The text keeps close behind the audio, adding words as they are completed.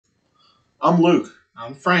I'm Luke,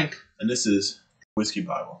 I'm Frank. and this is Whiskey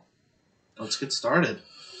Bible. Let's get started.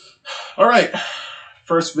 All right,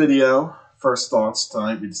 first video, first thoughts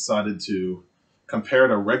tonight. We decided to compare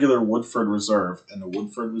the regular Woodford Reserve and the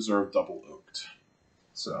Woodford Reserve Double Oaked.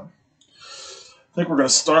 So, I think we're going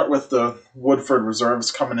to start with the Woodford Reserve.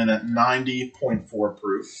 It's coming in at 90.4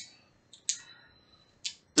 proof.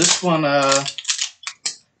 This one,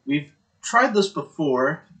 we've tried this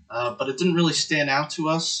before, but it didn't really stand out to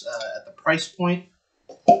us at the price point.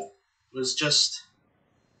 It was just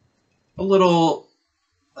a little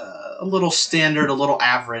standard, a little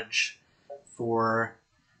average for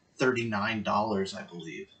 $39, I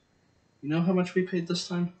believe. You know how much we paid this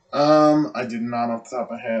time? I did not off the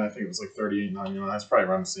top of my head. I think it was like $38.99. That's probably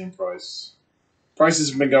around the same price. Prices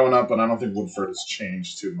have been going up, but I don't think Woodford has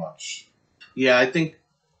changed too much. Yeah, I think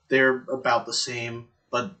they're about the same.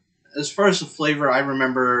 But as far as the flavor, I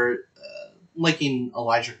remember liking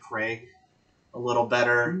Elijah Craig a little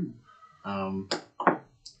better.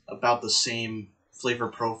 About the same flavor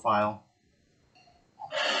profile.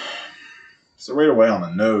 So right away on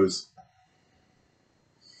the nose,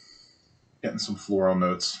 getting some floral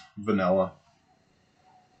notes, vanilla.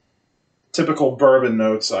 Typical bourbon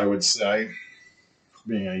notes, I would say,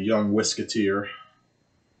 being a young whisketeer.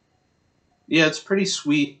 Yeah, it's pretty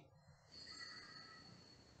sweet.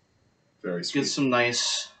 Very sweet. Get some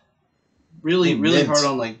nice, really mint. hard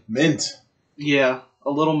on like Mint. Yeah, a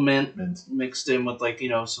little mint Mint. mixed in with like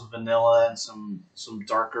some vanilla and some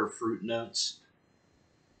darker fruit notes.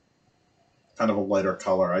 Kind of a lighter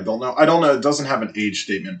color. I don't know. It doesn't have an age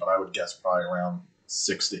statement, but I would guess probably around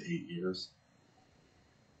 6 to 8 years.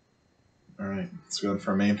 All right, let's go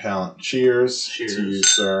for main palate. Cheers. Cheers to you,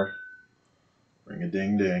 sir. Ring a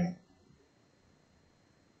ding ding.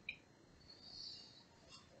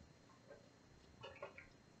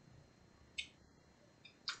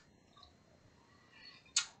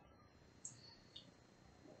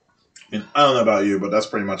 I mean, I don't know about you, but that's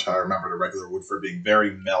pretty much how I remember the regular Woodford being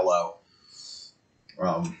very mellow.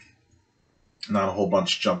 Not a whole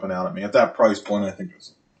bunch jumping out at me. At that price point, I think it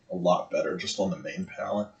was a lot better just on the main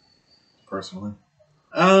palate, personally.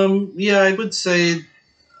 Yeah, I would say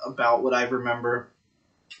about what I remember.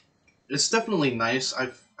 It's definitely nice.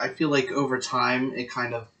 I feel like over time, it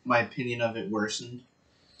kind of, my opinion of it worsened,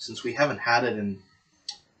 since we haven't had it in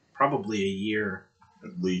probably a year.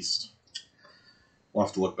 At least. We'll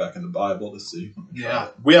have to look back in the Bible to see. Yeah.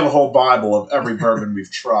 We have a whole Bible of every bourbon we've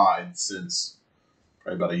tried since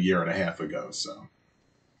probably about a year and a half ago, so.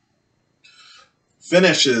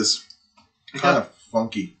 Finish is kind of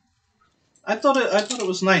funky. I thought it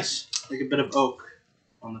was nice. Like a bit of oak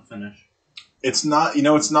on the finish. It's not,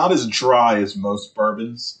 it's not as dry as most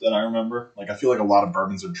bourbons that I remember. Like, I feel like a lot of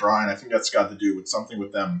bourbons are dry, and I think that's got to do with something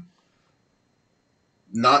with them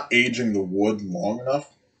not aging the wood long enough,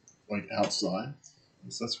 like outside. At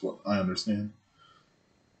least that's what I understand.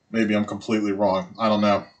 Maybe I'm completely wrong. I don't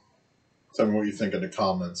know. Tell me what you think in the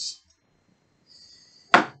comments.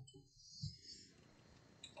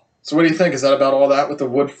 So what do you think? Is that about all that with the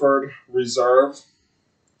Woodford Reserve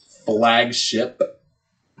flagship?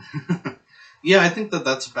 Yeah, I think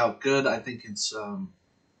that's about good. I think it's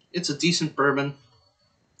a decent bourbon.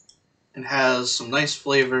 It has some nice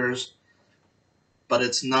flavors, but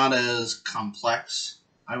it's not as complex,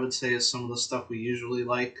 I would say, as some of the stuff we usually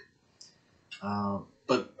like.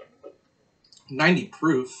 But 90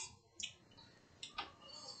 proof.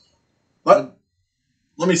 But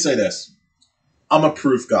let me say this. I'm a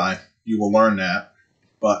proof guy. You will learn that.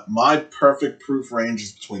 But my perfect proof range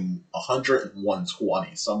is between 100 and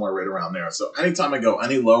 120, somewhere right around there. So anytime I go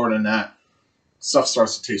any lower than that, stuff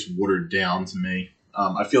starts to taste watered down to me.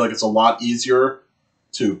 I feel like it's a lot easier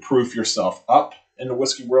to proof yourself up in the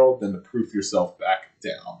whiskey world than to proof yourself back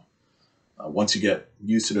down. Once you get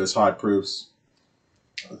used to those high proofs,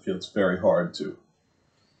 I feel it's very hard to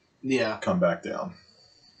come back down.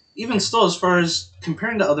 Even still, as far as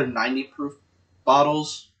comparing to other 90 proof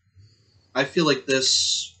bottles, I feel like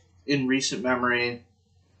this, in recent memory,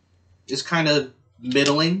 is kind of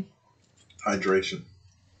middling. Hydration.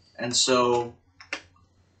 And so,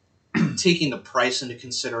 taking the price into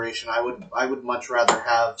consideration, I would much rather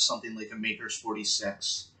have something like a Maker's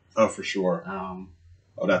 46. Oh, for sure.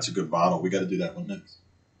 Oh, that's a good bottle. We got to do that one next.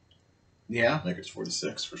 Yeah. Maker's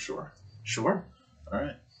 46 for sure. Sure. All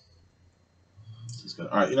right. All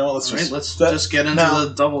right, you know what? Let's just get into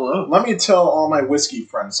the Double Oak. Let me tell all my whiskey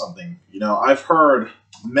friends something. I've heard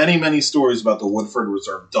many, many stories about the Woodford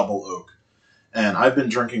Reserve Double Oak, and I've been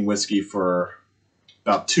drinking whiskey for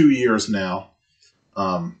about 2 years now.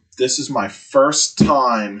 This is my first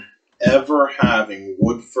time ever having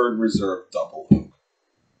Woodford Reserve Double Oak.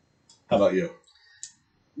 How about you?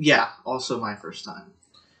 Yeah, also my first time.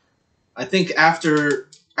 I think after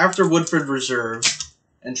Woodford Reserve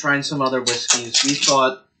and trying some other whiskeys, we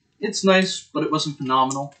thought it's nice, but it wasn't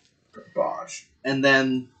phenomenal. Gosh. And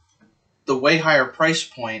then the way higher price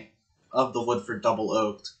point of the Woodford Double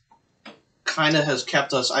Oaked kind of has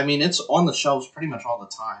kept us. I mean, it's on the shelves pretty much all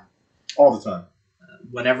the time. All the time.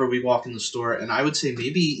 Whenever we walk in the store, and I would say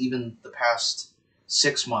maybe even the past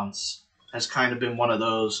 6 months has kind of been one of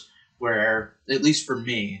those where, at least for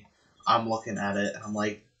me, I'm looking at it and I'm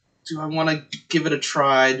like, do I want to give it a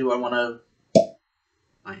try? Do I want to...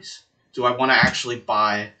 Nice. Do I want to actually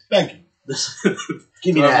buy... Thank you. This?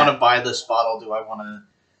 Give me do that. I want to buy this bottle? Do I want to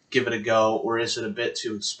give it a go? Or is it a bit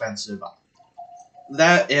too expensive?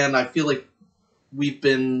 That, and I feel like we've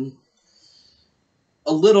been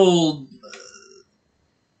a little...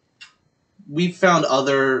 we've found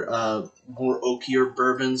other more oakier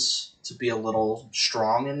bourbons to be a little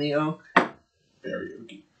strong in the oak. Very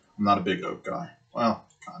oaky. I'm not a big oak guy. Well,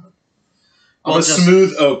 kind of. Well, I'm a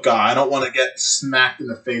smooth oak guy. I don't want to get smacked in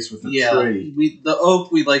the face with a tree. The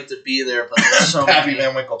oak, we like to be there, but there's so Pappy many...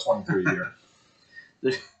 Van Winkle 23 here.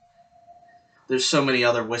 There's so many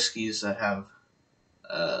other whiskeys that have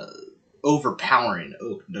overpowering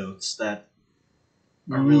oak notes that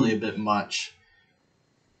are really a bit much.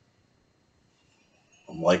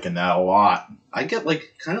 I'm liking that a lot. I get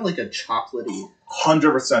like kind of like a chocolatey,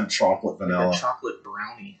 100% chocolate vanilla. like a chocolate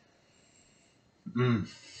brownie.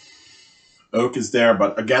 Oak is there,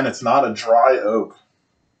 but again, it's not a dry oak.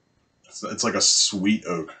 It's like a sweet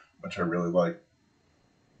oak, which I really like.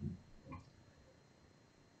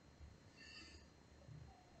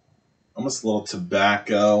 Almost a little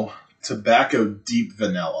tobacco deep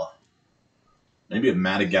vanilla. Maybe a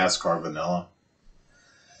Madagascar vanilla.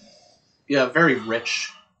 Yeah, very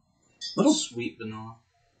rich, Little sweet vanilla.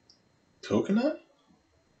 Coconut?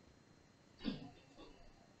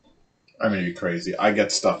 I may be crazy. I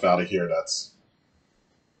get stuff out of here that's...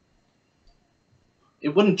 It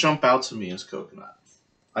wouldn't jump out to me as coconut.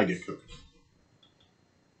 I get coconut.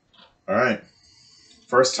 Alright.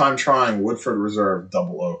 First time trying Woodford Reserve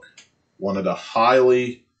Double Oak. One of the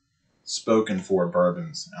highly spoken for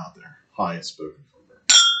bourbons out there. Highest spoken for bourbon.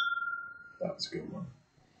 That was a good one.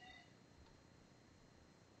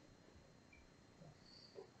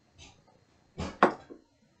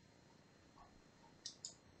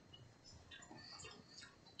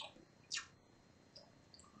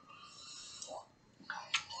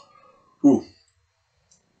 Ooh.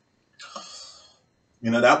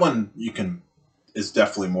 You know, that one is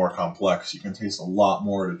definitely more complex. You can taste a lot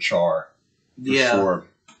more of the char. For sure.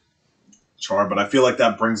 Char, but I feel like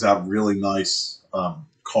that brings out really nice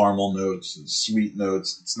caramel notes and sweet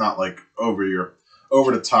notes. It's not like over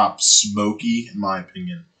the top smoky, in my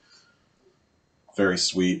opinion. Very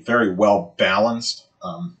sweet, very well balanced.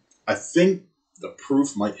 I think the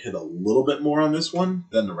proof might hit a little bit more on this one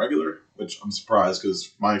than the regular, which I'm surprised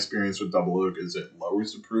because my experience with Double Oak is it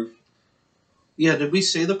lowers the proof. Yeah, did we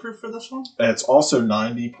say the proof for this one? And it's also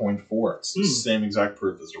 90.4. It's the same exact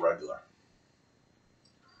proof as the regular.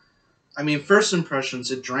 I mean, first impressions,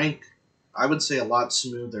 it drank, I would say, a lot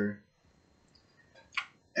smoother.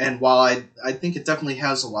 And while I think it definitely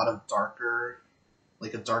has a lot of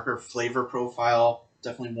a darker flavor profile,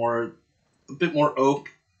 definitely a bit more oak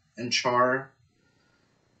and char.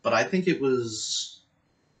 But I think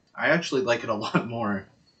I actually like it a lot more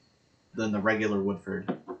than the regular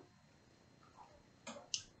Woodford.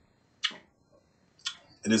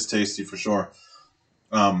 It is tasty for sure.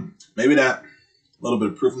 Maybe that little bit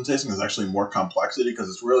of proof and tasting is actually more complexity because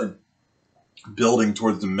it's really building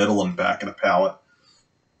towards the middle and back of the palate,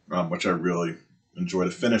 which I really enjoy.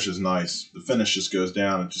 The finish is nice. The finish just goes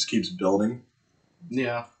down. It just keeps building.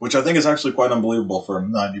 Yeah. Which I think is actually quite unbelievable for a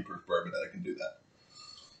 90 proof bourbon that I can do that.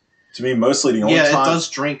 To me, mostly the only time... Yeah, it does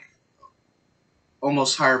drink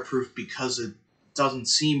almost higher proof because it doesn't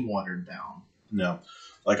seem watered down. No.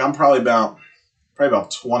 Like, I'm probably about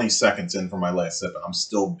 20 seconds in for my last sip, and I'm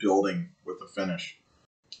still building with the finish.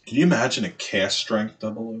 Can you imagine a cast strength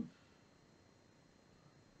Double Oak?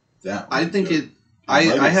 That I think good. I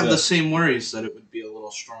have the same worries that it would be a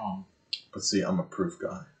little strong. But see, I'm a proof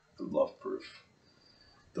guy. I love proof.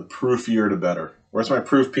 The proofier, the better. Where's my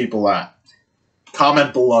proof people at?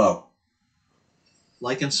 Comment below.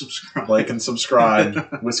 Like and subscribe. Like and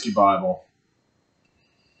subscribe. Whiskey Bible.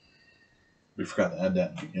 We forgot to add that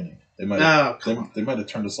in the beginning. They might have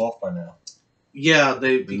turned us off by now. Yeah,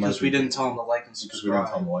 because we didn't tell them to like and subscribe. Because we didn't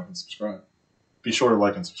tell them to like and subscribe. Be sure to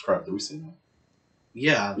like and subscribe. Did we say that?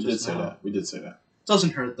 Yeah, we did say that. We did say that.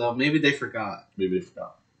 Doesn't hurt though. Maybe they forgot.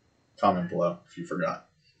 Comment below if you forgot.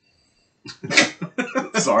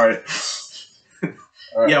 Sorry.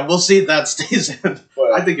 All right. Yeah, we'll see if that stays in.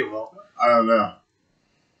 Well, I think it will. I don't know.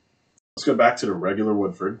 Let's go back to the regular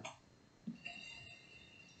Woodford.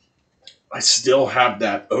 I still have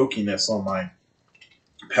that oakiness on my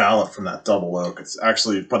palate from that double oak. It's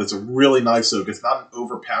actually, but it's a really nice oak. It's not an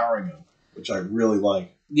overpowering oak, which I really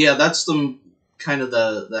like. Yeah, that's the kind of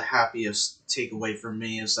the happiest takeaway for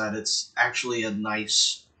me is that it's actually a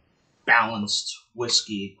nice, balanced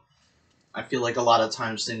whiskey. I feel like a lot of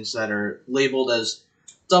times things that are labeled as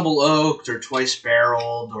double oaked or twice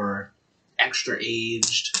barreled or extra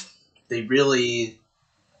aged, they really,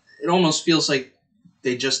 it almost feels like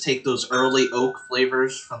they just take those early oak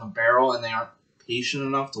flavors from the barrel and they aren't patient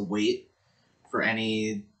enough to wait for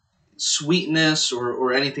any sweetness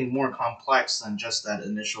or anything more complex than just that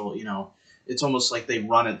initial, it's almost like they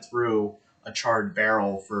run it through a charred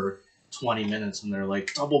barrel for 20 minutes and they're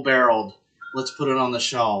like, double barreled, let's put it on the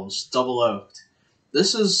shelves, double oaked.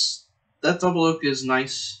 That double oak is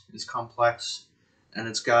nice, it's complex, and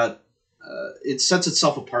it's got, it sets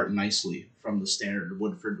itself apart nicely from the standard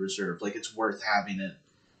Woodford Reserve. Like, it's worth having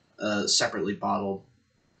it separately bottled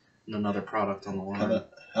in another product on the line.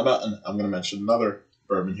 How about I'm going to mention another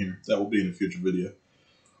bourbon here. That will be in a future video.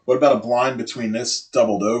 What about a blind between this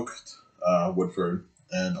doubled oaked Woodford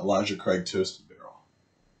and Elijah Craig Toasted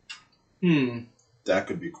Barrel? That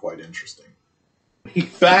could be quite interesting.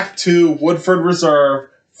 Back to Woodford Reserve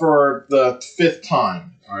for the 5th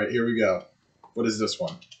time. All right, here we go. What is this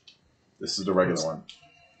one? This is the regular one.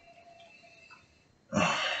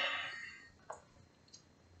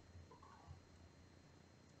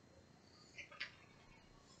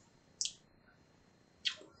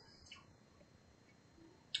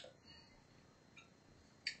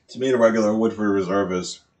 To me, the regular Woodford Reserve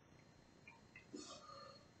is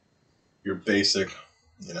your basic,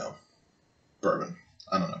 bourbon.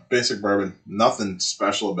 I don't know. Basic bourbon. Nothing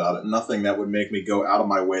special about it. Nothing that would make me go out of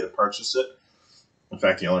my way to purchase it. In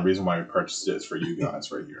fact, the only reason why we purchased it is for you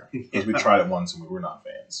guys right here. Because we tried it once and we were not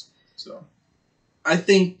fans. So, I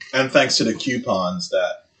think... And thanks to the coupons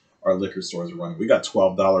that our liquor stores are running. We got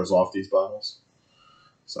 $12 off these bottles.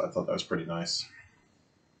 So I thought that was pretty nice.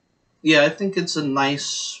 Yeah, I think it's a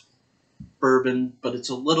nice bourbon, but it's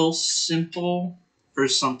a little simple for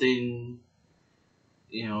something,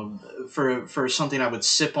 for something I would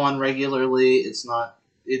sip on regularly. It's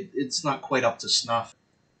not quite up to snuff.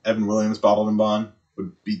 Evan Williams Bottled and Bond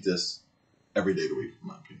would beat this every day of the week, in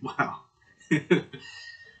my opinion. Wow.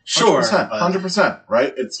 Sure. 100%,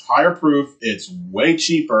 right? It's higher proof. It's way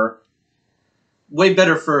cheaper. Way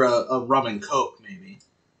better for a rum and coke, maybe.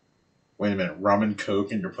 Wait a minute, rum and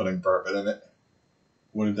coke and you're putting bourbon in it?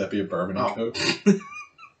 Wouldn't that be a bourbon and coke?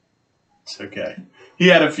 It's okay. He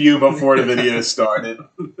had a few before the video started.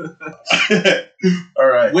 All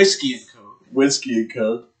right. Whiskey and coke. Whiskey and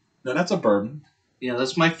coke. No, that's a bourbon. Yeah,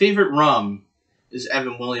 that's my favorite rum is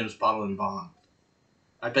Evan Williams Bottled and Bond.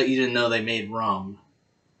 I bet you didn't know they made rum.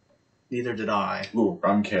 Neither did I. Ooh,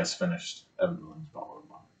 rum cast finished. Evan Williams Bottled and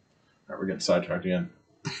Bond. All right, we're getting sidetracked again.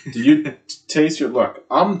 Did you taste your... Look,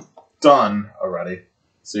 I'm done already.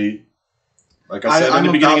 See? Like I said in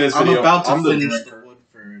the beginning of this video, I'm about to finish drinker.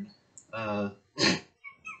 the Woodford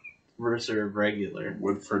Reserve Regular.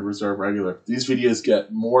 Woodford Reserve Regular. These videos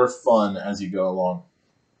get more fun as you go along.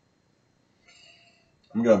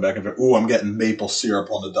 I'm going back and forth. Ooh, I'm getting maple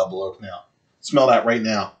syrup on the double oak now. Smell that right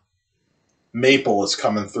now. Maple is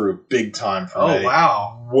coming through big time for me. Oh,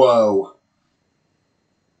 wow. Whoa.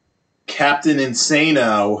 Captain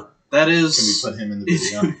Insano. That is... Can we put him in the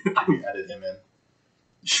video? Can we edit him in?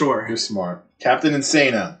 Sure. You're smart. Captain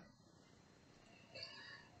Insano.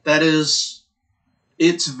 That is...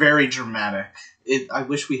 It's very dramatic. I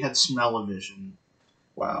wish we had smell-o-vision.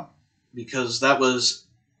 Wow. Because that was...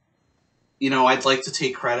 I'd like to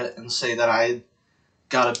take credit and say that I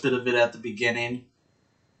got a bit of it at the beginning.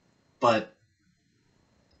 But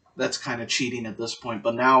that's kind of cheating at this point.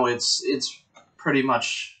 But now it's pretty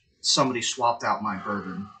much somebody swapped out my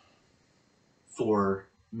bourbon for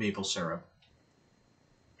maple syrup.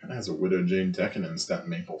 Kind of has a Widow Jane Decadence, that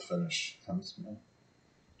maple finish. Kind of smell.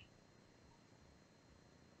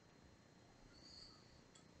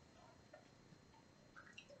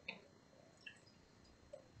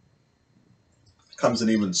 Comes in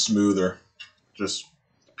even smoother. Just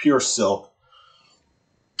pure silk.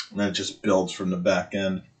 And then it just builds from the back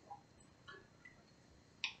end.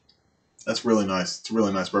 That's really nice. It's a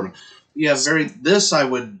really nice bourbon. Yeah, this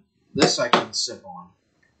I can sip on.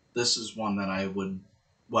 This is one that I would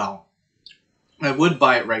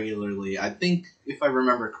buy it regularly. I think, if I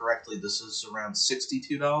remember correctly, this is around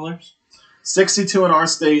 $62. $62 in our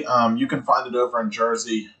state. You can find it over in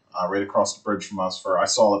Jersey. right across the bridge from us. I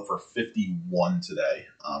saw it for 51 today.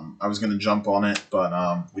 I was going to jump on it, but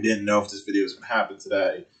we didn't know if this video was going to happen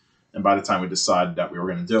today. And by the time we decided that we were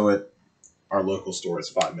going to do it, our local store is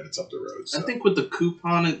 5 minutes up the road. So. I think with the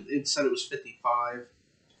coupon, it said it was 55.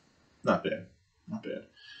 Not bad. Not bad.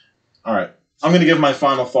 All right. I'm going to give my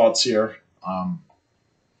final thoughts here.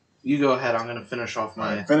 You go ahead. I'm going to finish off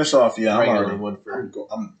my finish off. Yeah, regular Woodford.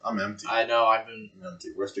 I'm empty. I know. I've been empty.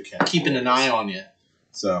 Where's the can? Keeping an eye on you.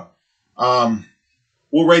 So,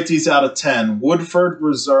 we'll rate these out of 10. Woodford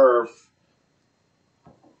Reserve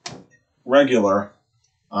regular.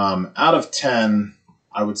 Out of 10,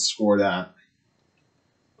 I would score that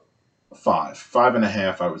 5.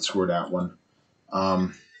 5.5, I would score that one.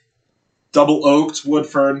 Double Oaked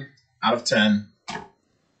Woodford, out of 10,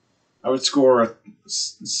 I would score a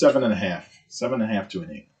 7.5. 7.5 to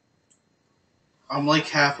an 8. I'm like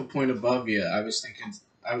half a point above you. I was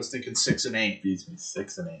thinking 6 and 8. Beats me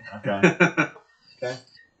 6 and 8. Okay. Okay.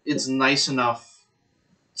 It's nice enough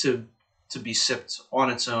to be sipped on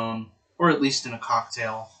its own, or at least in a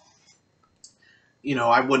cocktail. You know,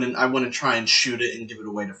 I wouldn't try and shoot it and give it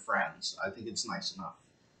away to friends. I think it's nice enough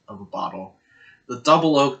of a bottle. The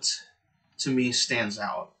Double Oaked, to me, stands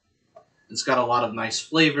out. It's got a lot of nice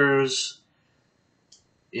flavors.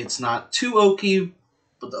 It's not too oaky,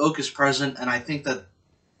 but the oak is present, and I think that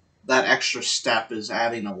extra step is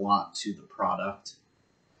adding a lot to the product.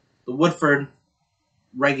 The Woodford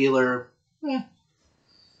regular,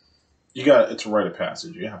 it's a rite of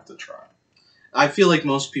passage. You have to try. I feel like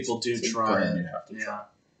most people do try it. You have to try.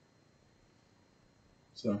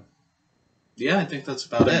 So, yeah, I think that's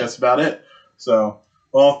about it. That's about it. So,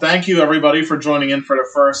 well, thank you everybody for joining in for the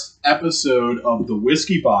first episode of the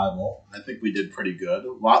Whiskey Bible. I think we did pretty good.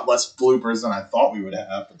 A lot less bloopers than I thought we would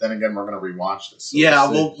have. But then again, we're going to rewatch this. So yeah,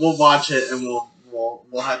 we'll watch it and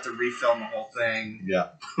we'll have to refilm the whole thing. Yeah.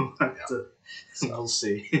 We'll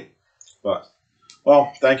see. But,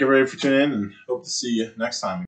 well, thank you everybody for tuning in, and hope to see you next time.